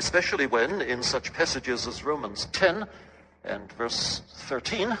 Especially when, in such passages as Romans 10 and verse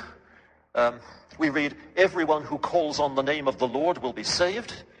 13, we read, everyone who calls on the name of the Lord will be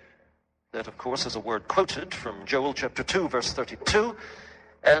saved. That, of course, is a word quoted from Joel chapter 2, verse 32.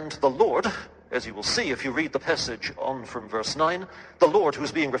 And the Lord, as you will see if you read the passage on from verse 9, the Lord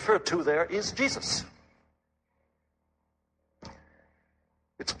who's being referred to there is Jesus.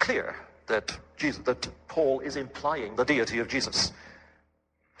 It's clear that Paul is implying the deity of Jesus.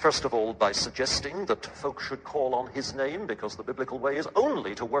 First of all, by suggesting that folks should call on his name, because the biblical way is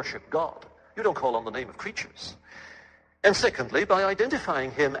only to worship God. You don't call on the name of creatures. And secondly, by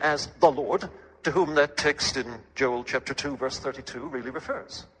identifying him as the Lord, to whom that text in Joel chapter 2, verse 32 really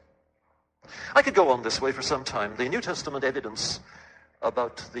refers. I could go on this way for some time. The New Testament evidence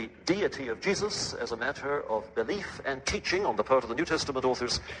about the deity of Jesus as a matter of belief and teaching on the part of the New Testament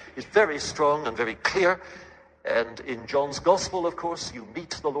authors is very strong and very clear. And in John's Gospel, of course, you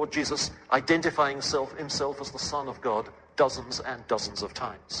meet the Lord Jesus identifying himself as the Son of God dozens and dozens of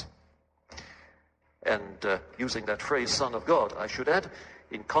times. And using that phrase, Son of God, I should add,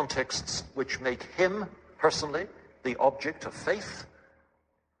 in contexts which make him personally the object of faith,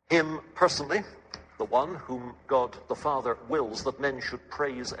 him personally the one whom God the Father wills that men should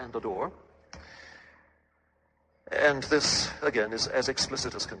praise and adore. And this, again, is as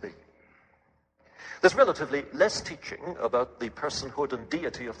explicit as can be. There's relatively less teaching about the personhood and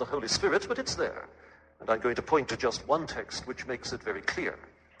deity of the Holy Spirit, but it's there. And I'm going to point to just one text which makes it very clear.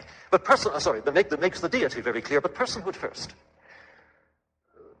 But that makes the deity very clear, but personhood first.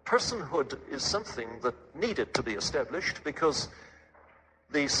 Personhood is something that needed to be established because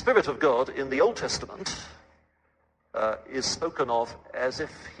the Spirit of God in the Old Testament is spoken of as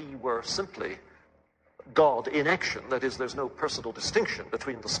if he were simply God in action. That is, there's no personal distinction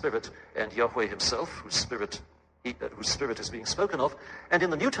between the Spirit and Yahweh himself, whose Spirit is being spoken of. And in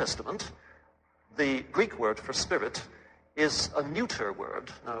the New Testament, the Greek word for Spirit is a neuter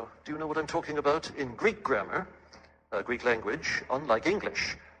word. Now, do you know what I'm talking about? In Greek grammar, Greek language, unlike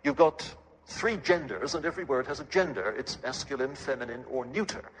English, you've got three genders, and every word has a gender. It's masculine, feminine, or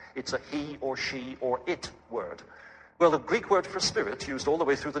neuter. It's a he or she or it word. Well, the Greek word for spirit, used all the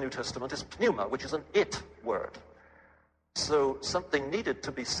way through the New Testament, is pneuma, which is an it word. So something needed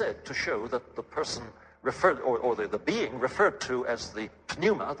to be said to show that the person referred, or the being referred to as the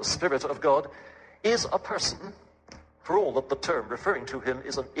pneuma, the Spirit of God, is a person for all that the term referring to him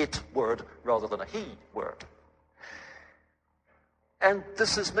is an it word rather than a he word. And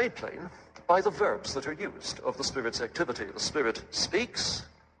this is made plain by the verbs that are used of the Spirit's activity. The Spirit speaks,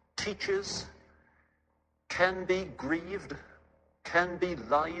 teaches, can be grieved, can be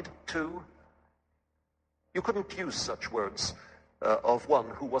lied to. You couldn't use such words of one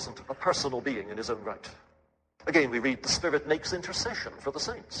who wasn't a personal being in his own right. Again, we read the Spirit makes intercession for the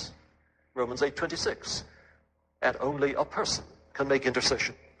saints. Romans 8:26. And only a person can make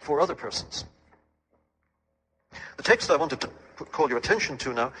intercession for other persons. The text I wanted to call your attention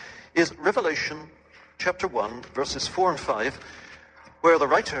to now is Revelation chapter 1, verses 4 and 5, where the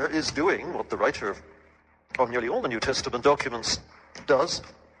writer is doing what the writer of nearly all the New Testament documents does.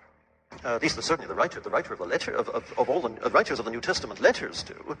 At least certainly the writer of the letter of all the writers of the New Testament letters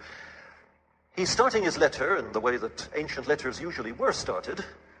do. He's starting his letter in the way that ancient letters usually were started,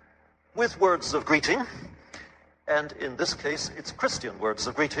 with words of greeting, and in this case it's Christian words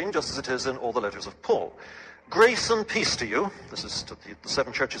of greeting, just as it is in all the letters of Paul. Grace and peace to you. This is to the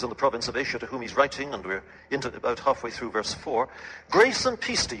 7 churches in the province of Asia to whom he's writing, and we're into about halfway through verse 4. Grace and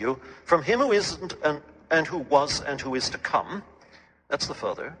peace to you from him who isn't and who was and who is to come. That's the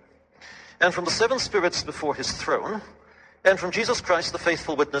Father. And from the 7 spirits before his throne, and from Jesus Christ, the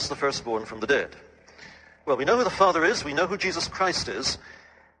faithful witness, the firstborn from the dead. Well, we know who the Father is, we know who Jesus Christ is,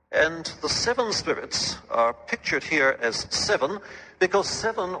 and the 7 spirits are pictured here as 7, because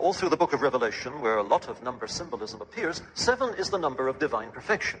 7, all through the book of Revelation, where a lot of number symbolism appears, 7 is the number of divine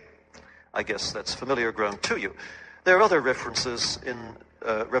perfection. I guess that's familiar ground to you. There are other references in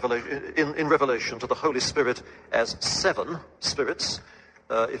Revelation to the Holy Spirit as 7 spirits.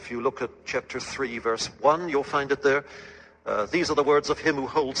 If you look at chapter 3, verse 1, you'll find it there. These are the words of him who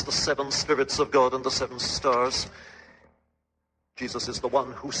holds the 7 spirits of God and the 7 stars. Jesus is the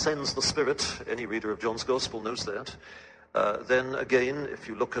one who sends the Spirit. Any reader of John's Gospel knows that. Then again, if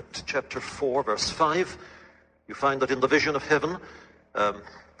you look at chapter 4, verse 5, you find that in the vision of heaven,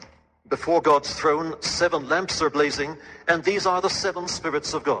 before God's throne, 7 lamps are blazing, and these are the 7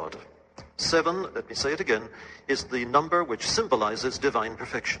 spirits of God. 7, let me say it again, is the number which symbolizes divine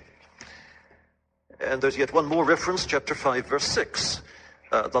perfection. And there's yet one more reference, chapter 5, verse 6.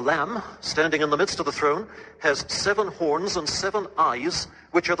 The Lamb, standing in the midst of the throne, has 7 horns and 7 eyes,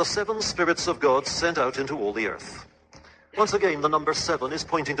 which are the 7 spirits of God sent out into all the earth. Once again, the number 7 is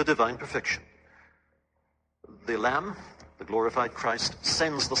pointing to divine perfection. The Lamb, the glorified Christ,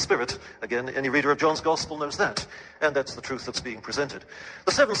 sends the Spirit. Again, any reader of John's Gospel knows that. And that's the truth that's being presented.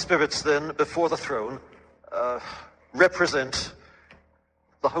 The 7 spirits then, before the throne, represent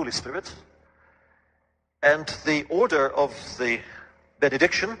the Holy Spirit. And the order of the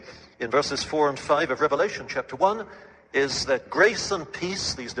benediction in verses 4 and 5 of Revelation chapter 1 is that grace and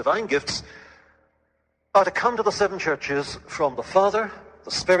peace, these divine gifts, are to come to the 7 churches from the Father,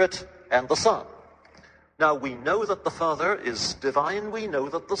 the Spirit, and the Son. Now, we know that the Father is divine. We know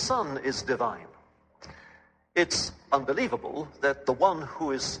that the Son is divine. It's unbelievable that the one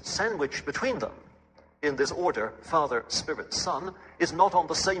who is sandwiched between them in this order, Father, Spirit, Son, is not on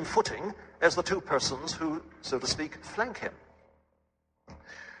the same footing as the 2 persons who, so to speak, flank him.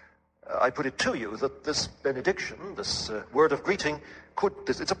 I put it to you that this benediction, this word of greeting,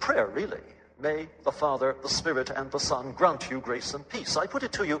 it's a prayer, really. May the Father, the Spirit, and the Son grant you grace and peace. I put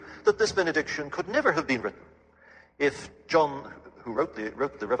it to you that this benediction could never have been written if John, who wrote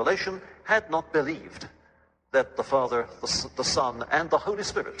the Revelation, had not believed that the Father, the Son, and the Holy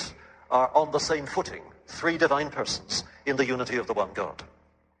Spirit are on the same footing, 3 divine persons in the unity of the one God.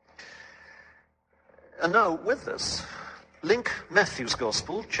 And now, with this, link Matthew's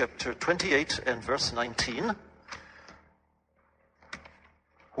Gospel, chapter 28 and verse 19,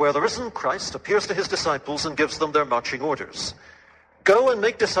 where the risen Christ appears to his disciples and gives them their marching orders. Go and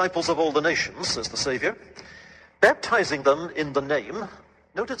make disciples of all the nations, says the Savior, baptizing them in the name.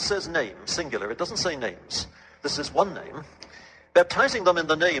 Note it says name, singular. It doesn't say names. This is one name. Baptizing them in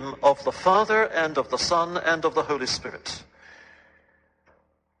the name of the Father and of the Son and of the Holy Spirit.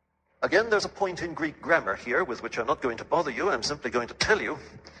 Again, there's a point in Greek grammar here with which I'm not going to bother you. I'm simply going to tell you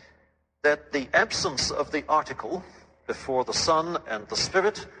that the absence of the article before the Son and the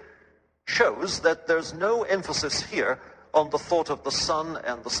Spirit shows that there's no emphasis here on the thought of the Son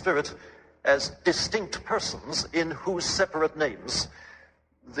and the Spirit as distinct persons in whose separate names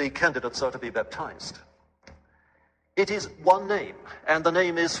the candidates are to be baptized. It is one name, and the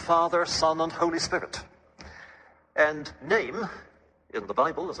name is Father, Son, and Holy Spirit. And name, in the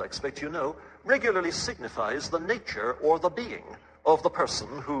Bible, as I expect you know, regularly signifies the nature or the being of the person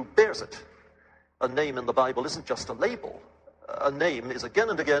who bears it. A name in the Bible isn't just a label. A name is again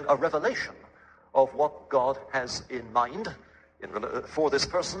and again a revelation of what God has in mind for this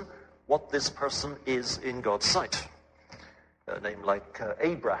person, what this person is in God's sight. A name like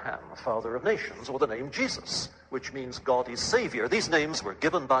Abraham, father of nations, or the name Jesus, which means God is Savior. These names were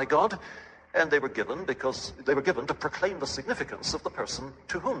given by God, and they were given because they were given to proclaim the significance of the person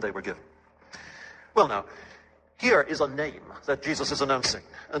to whom they were given. Well now, here is a name that Jesus is announcing,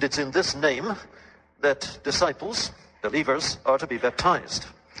 and it's in this name that disciples, believers, are to be baptized.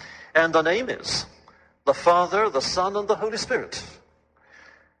 And the name is the Father, the Son, and the Holy Spirit.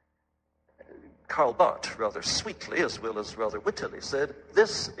 Karl Barth, rather sweetly as well as rather wittily, said,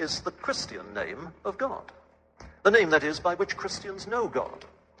 this is the Christian name of God. The name, that is, by which Christians know God.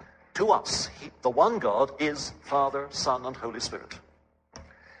 To us, the one God is Father, Son, and Holy Spirit.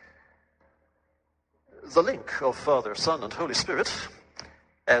 The link of Father, Son, and Holy Spirit,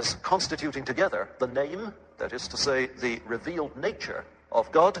 as constituting together the name, that is to say, the revealed nature of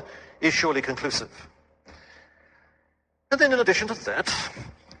God, is surely conclusive. And then in addition to that,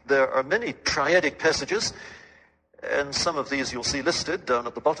 there are many triadic passages, and some of these you'll see listed down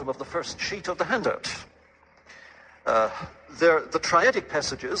at the bottom of the first sheet of the handout. The triadic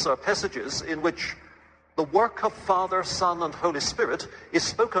passages are passages in which the work of Father, Son, and Holy Spirit is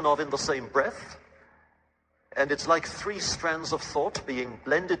spoken of in the same breath, and it's like three strands of thought being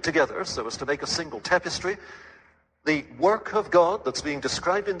blended together so as to make a single tapestry. The work of God that's being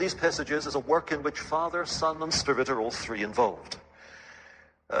described in these passages is a work in which Father, Son, and Spirit are all three involved.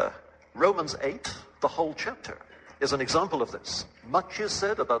 Romans 8, the whole chapter, is an example of this. Much is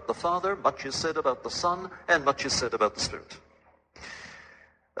said about the Father, much is said about the Son, and much is said about the Spirit.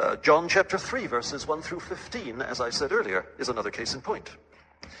 John chapter 3, verses 1 through 15, as I said earlier, is another case in point.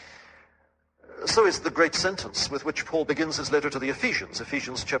 So is the great sentence with which Paul begins his letter to the Ephesians,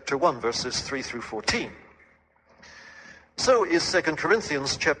 Ephesians chapter 1, verses 3 through 14. So is 2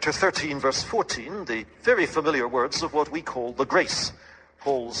 Corinthians chapter 13, verse 14, the very familiar words of what we call the grace,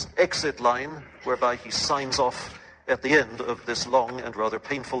 Paul's exit line, whereby he signs off at the end of this long and rather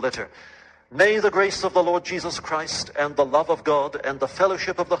painful letter. May the grace of the Lord Jesus Christ and the love of God and the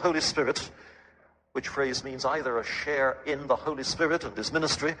fellowship of the Holy Spirit, which phrase means either a share in the Holy Spirit and his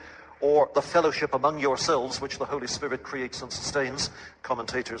ministry, or the fellowship among yourselves, which the Holy Spirit creates and sustains.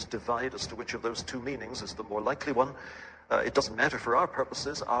 Commentators divide as to which of those two meanings is the more likely one. It doesn't matter for our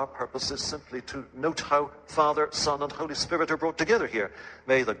purposes. Our purpose is simply to note how Father, Son, and Holy Spirit are brought together here.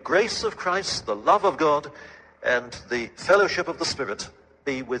 May the grace of Christ, the love of God, and the fellowship of the Spirit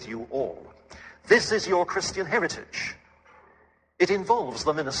be with you all. This is your Christian heritage. It involves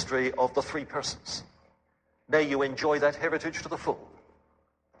the ministry of the three persons. May you enjoy that heritage to the full.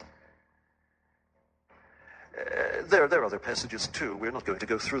 There are other passages too. We're not going to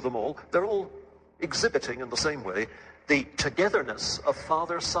go through them all. They're all exhibiting in the same way the togetherness of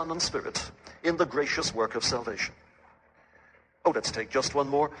Father, Son, and Spirit in the gracious work of salvation. Oh, let's take just one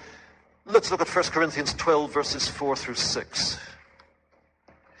more. Let's look at 1 Corinthians 12, verses 4 through 6.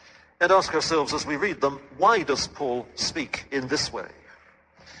 And ask ourselves as we read them, why does Paul speak in this way?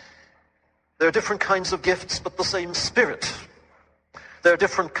 There are different kinds of gifts, but the same Spirit. There are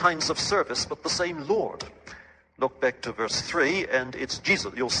different kinds of service, but the same Lord. Look back to verse 3, and it's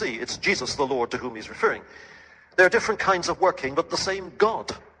Jesus. You'll see, it's Jesus the Lord to whom he's referring. There are different kinds of working, but the same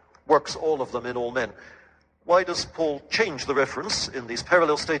God works all of them in all men. Why does Paul change the reference in these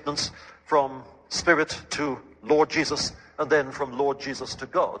parallel statements from Spirit to Lord Jesus, and then from Lord Jesus to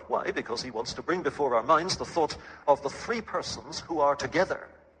God? Why? Because he wants to bring before our minds the thought of the three persons who are together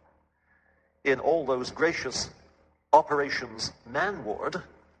in all those gracious operations manward,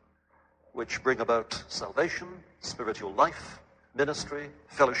 which bring about salvation, spiritual life, ministry,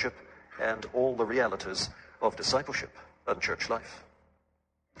 fellowship, and all the realities of discipleship and church life.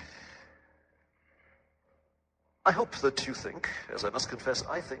 I hope that you think, as I must confess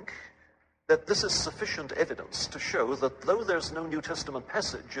I think, that this is sufficient evidence to show that though there's no New Testament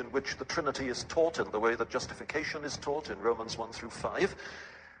passage in which the Trinity is taught in the way that justification is taught in Romans 1 through 5,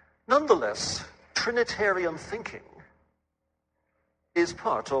 nonetheless, Trinitarian thinking is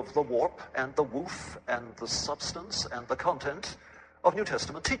part of the warp and the woof and the substance and the content of New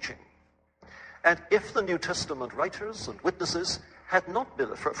Testament teaching. And if the New Testament writers and witnesses had not,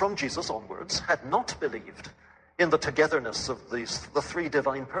 from Jesus onwards, had not believed in the togetherness of the three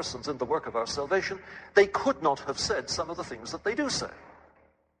divine persons in the work of our salvation, they could not have said some of the things that they do say.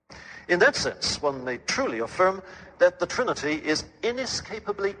 In that sense, one may truly affirm that the Trinity is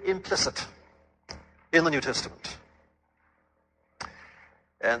inescapably implicit in the New Testament.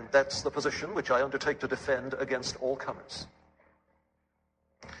 And that's the position which I undertake to defend against all comers.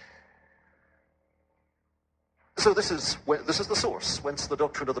 So this is the source whence the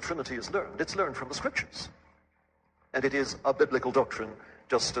doctrine of the Trinity is learned. It's learned from the Scriptures. And it is a biblical doctrine,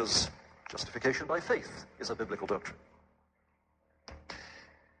 just as justification by faith is a biblical doctrine.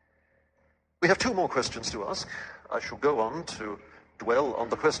 We have two more questions to ask. I shall go on to dwell on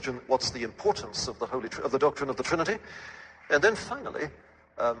the question, what's the importance of the doctrine of the Trinity? And then finally,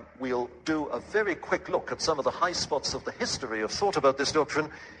 we'll do a very quick look at some of the high spots of the history of thought about this doctrine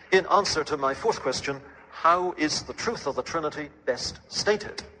in answer to my fourth question, how is the truth of the Trinity best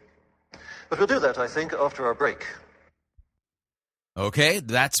stated? But we'll do that, I think, after our break. Okay,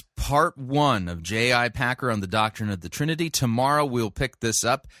 that's part one of J.I. Packer on the doctrine of the Trinity. Tomorrow we'll pick this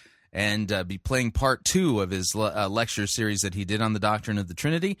up and be playing part two of his lecture series that he did on the doctrine of the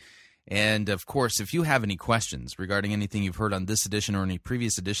Trinity. And, of course, if you have any questions regarding anything you've heard on this edition or any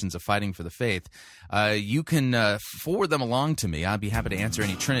previous editions of Fighting for the Faith, you can forward them along to me. I'd be happy to answer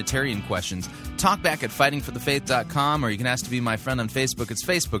any Trinitarian questions. Talk back at fightingforthefaith.com, or you can ask to be my friend on Facebook. It's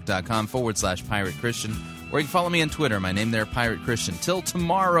facebook.com/Pirate Christian. Or you can follow me on Twitter. My name there, Pirate Christian. Till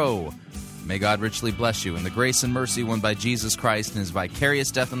tomorrow, may God richly bless you in the grace and mercy won by Jesus Christ and his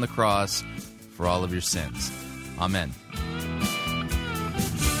vicarious death on the cross for all of your sins. Amen.